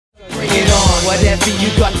whatever you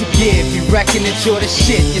got to give. You reckon that you're the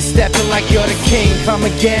shit, you're stepping like you're the king. Come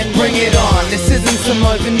again, bring it on. This isn't some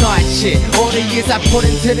overnight shit. All the years I put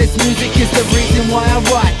into this music is the reason why I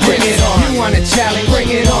write. Bring it on. You want a challenge? Bring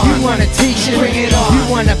it on. You want to teach it? Bring it on. You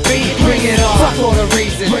want to beat? Bring it on. Fuck all the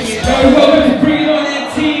reasons. Bring it on. Welcome to Bring It On and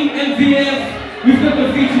Team NVF. We've got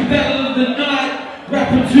the feature battle of the night.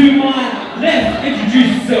 Rapper to my left,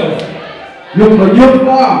 introduce yourself.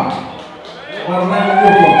 UFLA.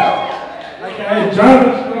 Like I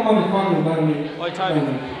John, come on the phone about me.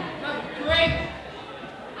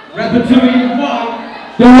 Rapper to you, one.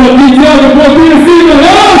 Don't detail the boy BSC in the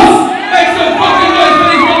house. Make some fucking noise for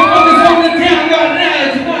these motherfuckers holding it down right now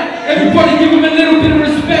tonight. Everybody give them a little bit of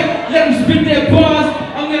respect. Let them spit their bars.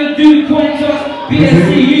 I'm gonna do the coin toss.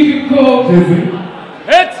 BSC, you can call.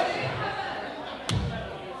 Head.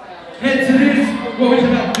 Head to this. What would you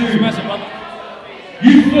like to do?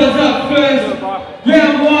 You first up first.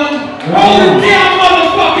 Round one. Hold it down,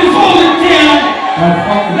 motherfuckers. Hold it down.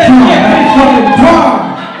 Let's get this.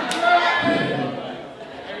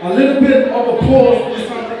 A little bit of a pause. It's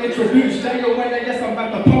time to introduce Daniel Wayne. Yes, I'm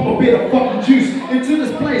about to pump a bit of fucking juice into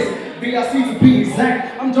this place. BSC to be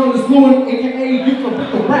exact. I'm Jonas Lewin, aka you can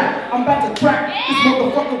with the rap. I'm about to track this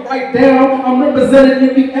motherfucker right down. I'm representing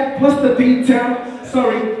NVF plus the B-Town.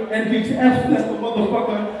 Sorry, NVF, that's the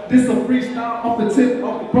motherfucker. This a freestyle off the tip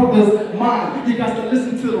of the brother's mind. You got to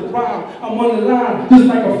listen to the rhyme. I'm on the line, just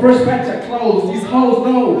like a fresh batch of clothes. These hoes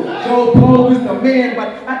know Joe Poe is the man, but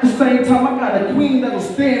at the same time, I got a queen that'll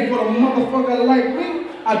stand for a motherfucker like me.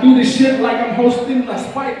 I do this shit like I'm hosting a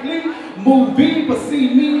Spike Lee movie, but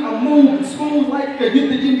see me, I move smooth like a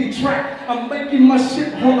Yindi track. I'm making my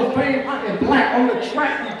shit Hall of Fame. I am black on the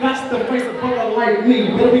track. You got to face a brother like me.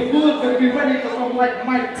 Better be good, better be ready, cause I'm like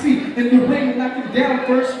Mike T in the ring, knocking down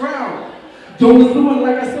first round. Jonas Lewin,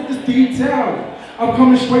 like I said, this D-Town. I'm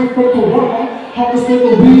coming straight from Corona. Harvest with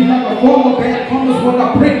the weed like a former bad comers when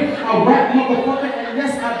I bring. I rap motherfucker, and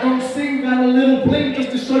yes, I don't sing. Got a little bling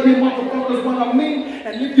just to show you motherfuckers what I mean.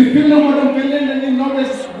 And if you feeling what I'm feeling, then you know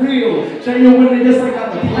this is real. J.O. Winner, yes, I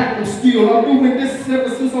got the platinum steel. I'm doing this ever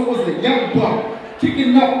since I was a young buck.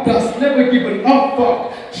 Kicking up dust, never giving up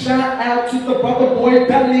fuck. Shout out to the brother boy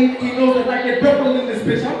Belly. He knows that I get purple in this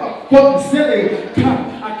bitch. I'm a fucking silly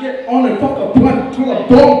cunt. I get on and fuck a blunt till a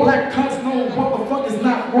dog black cunts know what the fuck is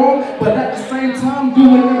not wrong. But at the same time,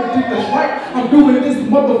 doing everything that's right. I'm doing this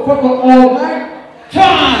motherfucker all night.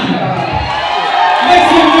 Time! Make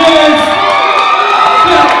some noise!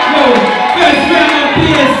 First round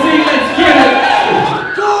BSC, let's get it!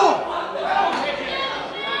 Go!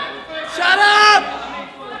 Shut up!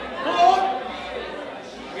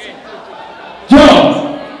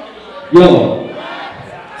 Yo.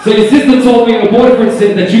 So your sister told me your boyfriend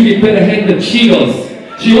said that you get better head than Cheetos.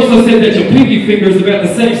 She also said that your pinky finger is about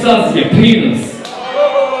the same size as your penis.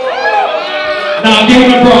 Nah, I'm giving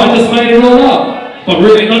it, bro. I just made it all up. But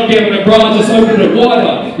really not giving it, bro. I just opened it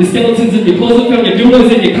wider. Your skeletons in your closet, found your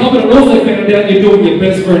dildos in your cupboard, and also found out you're doing your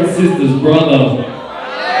best friend's sister's brother.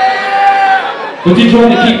 But you're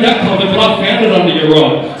trying to keep that covered, but I found it under your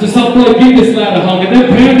rod. So some boy give this lad a hug and then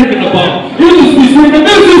pound it in the bum. You just be screaming,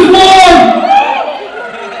 this is mine!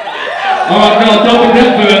 Alright, now I'm done with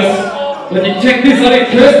that verse. But you check this, I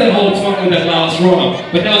didn't curse that whole time with that last rhyme.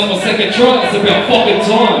 But now it's my second try, it's about fucking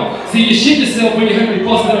time. See, you shit yourself when you heard me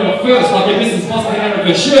busting out of first, like your missus busting out of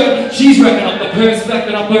her shirt. She's wrapping up the purse,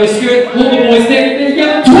 backing up her skirt. All the boys standing there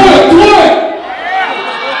yelling, twerk, twerk!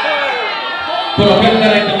 But I bet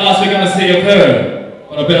that ain't the last we're gonna see of her.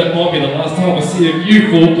 But I bet it might be the last time we see of you,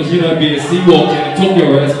 fool, because you know BSC walked in and took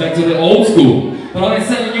your ass back to the old school. But I ain't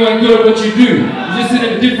saying you ain't good at what you do. You just did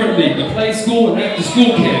it differently, the play school and after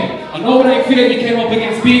school camp. I know it ain't fair you came up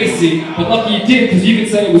against BSC, but lucky you did, because you can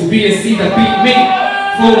say it was BSC that beat me.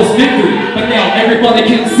 Flawless victory. But now everybody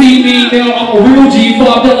can see me now. I'm a real G,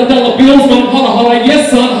 $5 bills, man. Holla holla, yes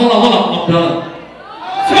son, holla holla, I'm done.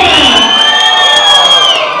 Time!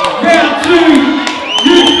 Round two,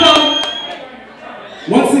 you done.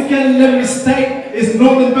 Once again, let me state, it's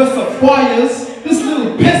Northern Best of Fires. This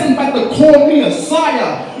little peasant about to call me a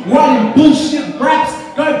sire. Writing bullshit raps,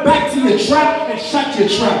 go back to your trap and shut your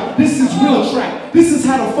trap. This is real trap. This is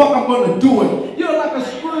how the fuck I'm gonna do it. You're like a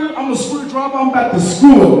screw, I'm a screwdriver, I'm about to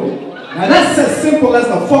screw it. Now that's as simple as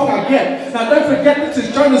the fuck I get. Now don't forget, this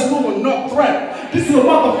is Jonas Lewin, not threat. This is a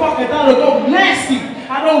motherfucker that'll go nasty.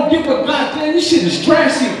 I don't give a goddamn, this shit is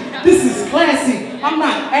trashy. This is classy, I'm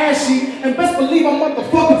not ashy. And best believe I'm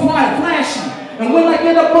motherfucking fly flashy. And when I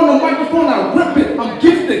get up on the microphone, I rip it, I'm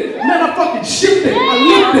gifted. Man, I fucking shift it, I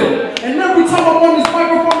lift it. And every time I'm on this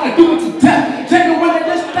microphone, I do it to death. Take it when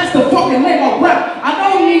that's the fucking name I rap. I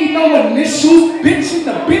don't need no initials, bitching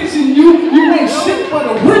the bitch in you. You ain't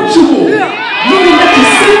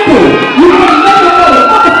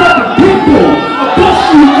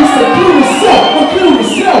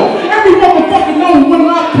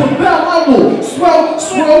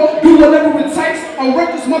I'll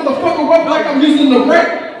wreck this motherfucker up like I'm using the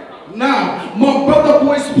wreck. Nah, my brother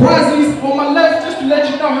boy surprises on my left just to let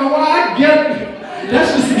you know how I get.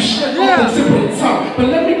 That's just some shit off the tip of the tongue. But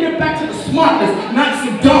let me get back to the smartness, not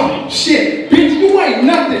some dumb shit. Bitch, you ain't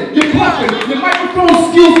nothing. You're bluffing. Your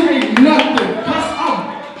microphone skills ain't nothing. Cause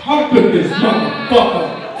I'm pumping this motherfucker.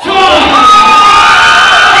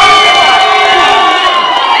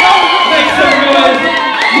 Next up, guys,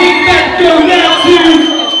 we got to go down to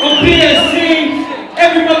a BSC.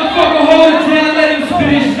 Every motherfucker hold it down, let him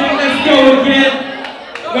finish. Let's go again.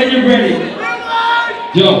 When you're ready.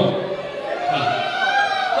 Yo.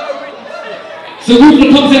 So UFLA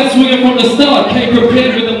comes out swinging from the start, came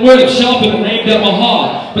prepared with the words sharpened and aimed at my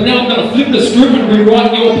heart. But now I'm gonna flip the script and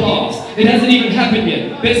rewrite your past. It hasn't even happened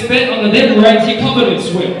yet. Best bet on the them rags, you're covered in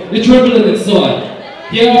sweat. You're trembling inside.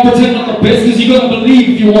 Yeah, I'll pretend I'm the best, cause you gotta believe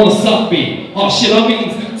if you wanna suck me. Oh shit, I mean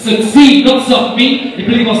succeed, not suck me. You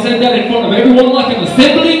believe I said that in front of everyone like an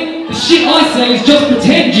assembly? The shit I say is just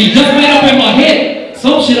pretend, G, just made up in my head.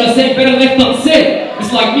 Some shit I say better left unsaid.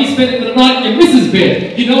 It's like me spending the night in your missus'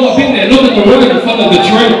 bed. You know I've been there, look at the road and follow the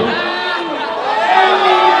trend.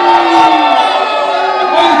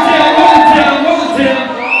 Hold it down.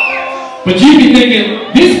 But you be thinking,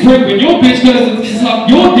 this prick, when your bitch goes and suck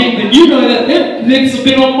your dick, then you know that them lips have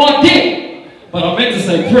been on my dick. But I meant to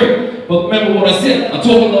say prick. But remember what I said, I talk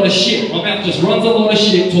a lot of shit. My mouth just runs a lot of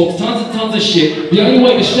shit, talks tons and tons of shit. The only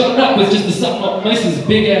way to shut it up is just to suck my Mason's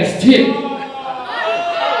big ass tit.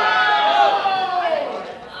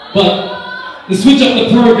 But to switch up the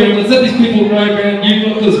program, let's let these people know, man,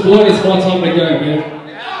 because boy, it's my time to go, man.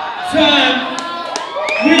 Time.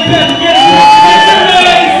 We better get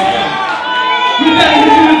it. We better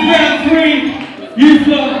do it round 3.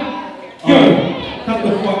 Go. Cut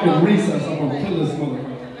the fucking recess. I'm gonna kill this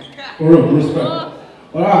motherfucker. For real, respect.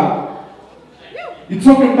 But alright. You're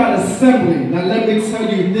talking about assembly. Now let me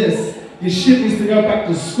tell you this. Your shit needs to go back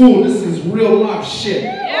to school. This is real life shit.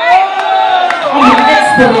 I'm an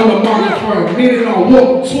expert on the microphone, meaning I walk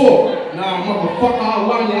and talk. Nah, motherfucker, I'll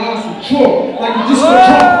line your ass with chalk. Like you just gonna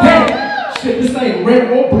drop dead. Shit, this ain't red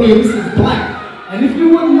or blue, this is black. And if you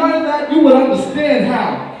wouldn't know that, you would understand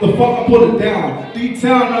how the fuck I put it down.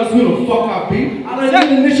 D-Town knows who the fuck I be. I don't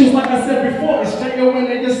need initials like I said before. It's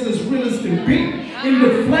J-O-N-A, just as real as can be. In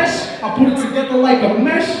the flesh, I put it together like a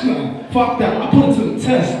mesh. No, fuck that, I put it to the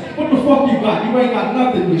test. What the fuck you got? You ain't got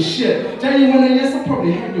nothing with shit. J-O-N-A, yes, I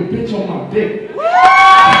probably had your bitch on my dick.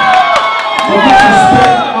 So with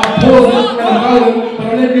respect, I'm pausing and I'm going, but I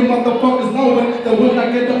let you motherfuckers knowing that when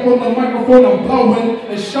I get up on the microphone, I'm blowing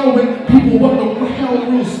and showing people what the hell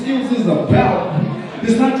real skills is about.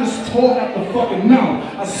 It's not just talk out the fucking mouth.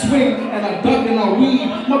 I swing and I duck and I weave.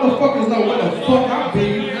 Motherfuckers know what the fuck I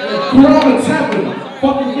be. And Grandma's happening,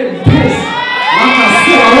 fucking getting pissed. Like I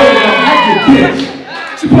said, I heard it, I had your bitch.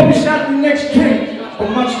 She probably shot the next drink. But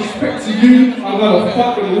much respect to you, I got a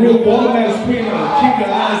fucking real ball-ass queen and I'll keep your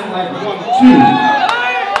eyes like 1, 2.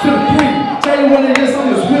 To the 3, tell you what it is, I'm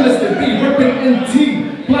as real as can be, ripping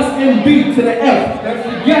NT plus MB to the F. Don't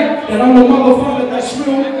forget that I'm a motherfucker that's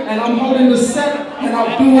real and I'm holding the set and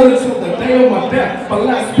I'll do it until the day of my death. My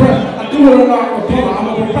last breath, I do it on my propeller, I'm a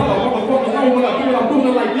propeller, motherfucker, know when I do it, I'm doing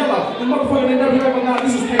it like yellow. The motherfucker they never recognize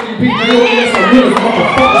this is KDB, they know this is real as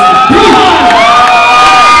motherfuckers.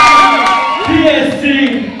 BSC,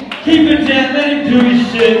 keep it down, let him do his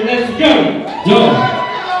shit, let's go. Yo.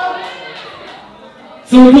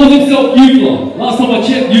 So he calls himself UFLA. Last time I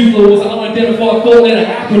checked, UFLA was an unidentified 4-letter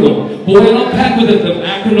acronym. Boy, and I'm packed with it, them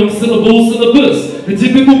acronym, syllables, syllabus. The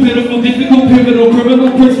typical, pitiful, difficult, pivotal,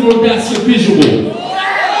 criminal, principal, that's your visual.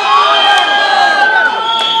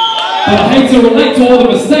 But I hate to relate to all the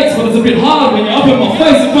mistakes, but it's a bit hard when you're up in my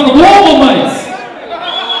face in front of all my mates.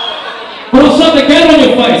 But I'll shut the gate on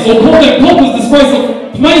your face, or call them coppers to spray some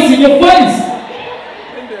mace in your face.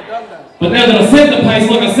 But now that I set the pace,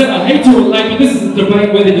 like I said, I hate to relate, but this is a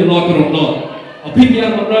debate whether you like it or not. I'll pick you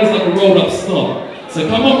out of my nose like a rolled up snot. So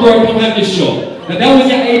come on bro, come have your shot. Now that was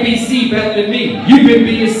your ABC battling me. You've been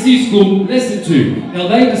BSC school, listen to. Now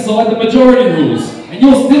they decide the majority rules. And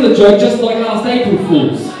you're still a joke just like last April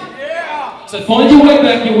Fools. So find your way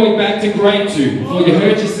back to grade 2 before you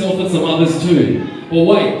hurt yourself and some others too. But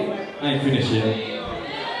wait, I ain't finished yet.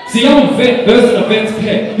 See, I'm a vet versus a vet's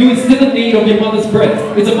pet. You instill in need of your mother's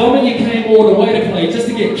breath. It's a bummer you came all the way to play just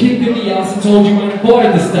to get kicked in the ass and told you weren't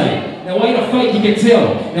invited to stay. Now ain't a fake you can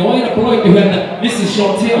tell. Now ain't a bloke who had that Mrs.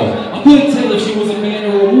 Chantel. I couldn't tell if she was a man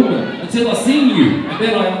or a woman until I seen you, and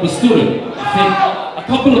then I understood it. A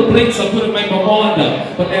couple of blinks I couldn't make my mind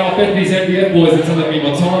up, but now I bet these NVF boys are telling me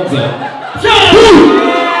my time's up.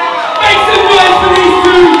 Make some noise for these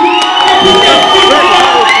two!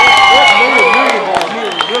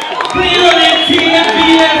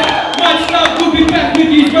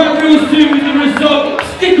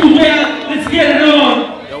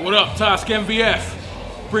 Ask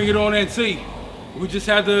NVF, Bring It On NT. We just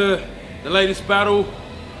had the latest battle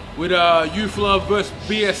with UFLA vs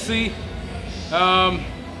BSC.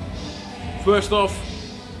 First off,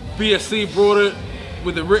 BSC brought it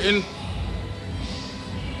with the written.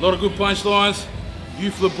 A lot of good punchlines.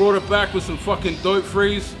 UFLA brought it back with some fucking dope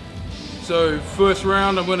freeze. So first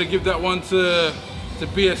round, I'm gonna give that one to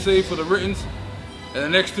BSC for the writtens. And the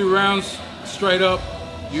next 2 rounds, straight up,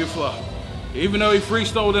 UFLA. Even though he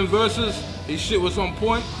freestyled them verses, his shit was on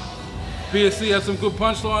point. BSC had some good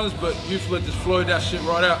punchlines, but UFLA just flowed that shit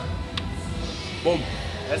right out. Boom.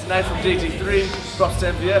 That's Nate from DG3, props to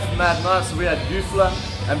NVF, mad night. So we had UFLA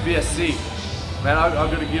and BSC. Man,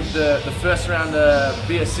 I'm gonna give the first round to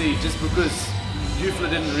BSC just because UFLA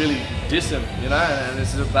didn't really diss him, you know, and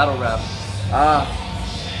this is a battle rap.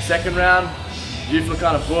 Second round, UFLA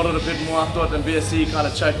kind of brought it a bit more. I thought then BSC kind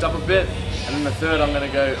of choked up a bit, and then the third, I'm gonna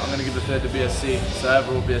give the third to BSC. So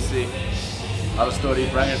overall, BSC. I just thought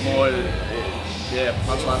he'd bring it more. Yeah,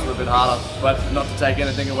 punchlines a little bit harder, but not to take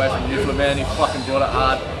anything away from UFLA, man. He fucking brought it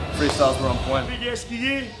hard. Freestyles were on point. Big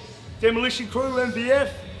Esky, Demolition Crew, NVF.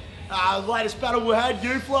 Latest battle we had,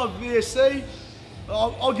 UFLA BSC.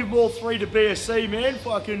 I'll give all 3 to BSC, man.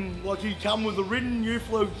 Fucking, like, he come with the written,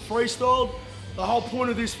 UFLA freestyle. The whole point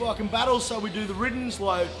of this fucking battle, so we do the writtens,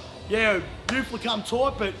 like, yeah, UFLA come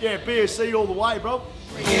tight, but yeah, BSC all the way, bro.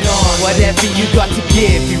 Bring it on, whatever you got to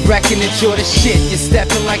give. You reckon that you're the shit, you're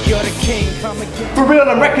stepping like you're the king. Come again. For real,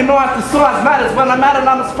 I recognize the size matters. When I'm at it,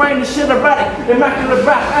 I'm spraying the shit erratic. Immaculate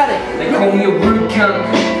rap addict. They call me a rude cunt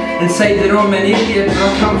and say that I'm an idiot. And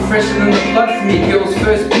I come fresher than the blood from your girl's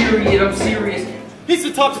first period, I'm serious. He's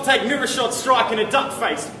the type to take mirror shots, striking a duck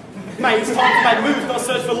face. Mate, it's time to make moves, not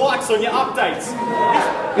search for likes on your updates.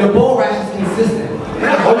 Your ball rash is consistent.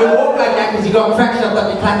 Or you walk like that because you got crack shots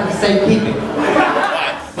up your clap for safekeeping.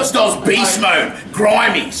 My style's beast mode,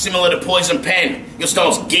 grimy, similar to Poison Pen. Your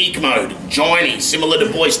style's geek mode, joiny, similar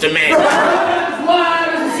to Boys to Men. Live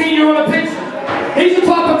as a senior on a pension. He's the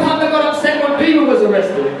type of cunt that got upset when Bieber was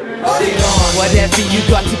arrested. Bring it on, whatever you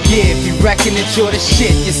got to give. You reckon that you're the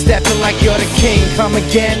shit, you're stepping like you're the king. Come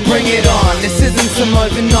again, bring it on. This isn't some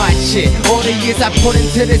overnight shit. All the years I put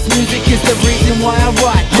into this music is the reason why I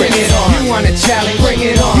write. Bring it on. You want a challenge? Bring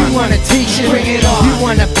it on. You want to teach it? Bring it on. You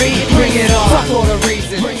want to beat? Bring it on. Fuck all the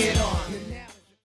reasons.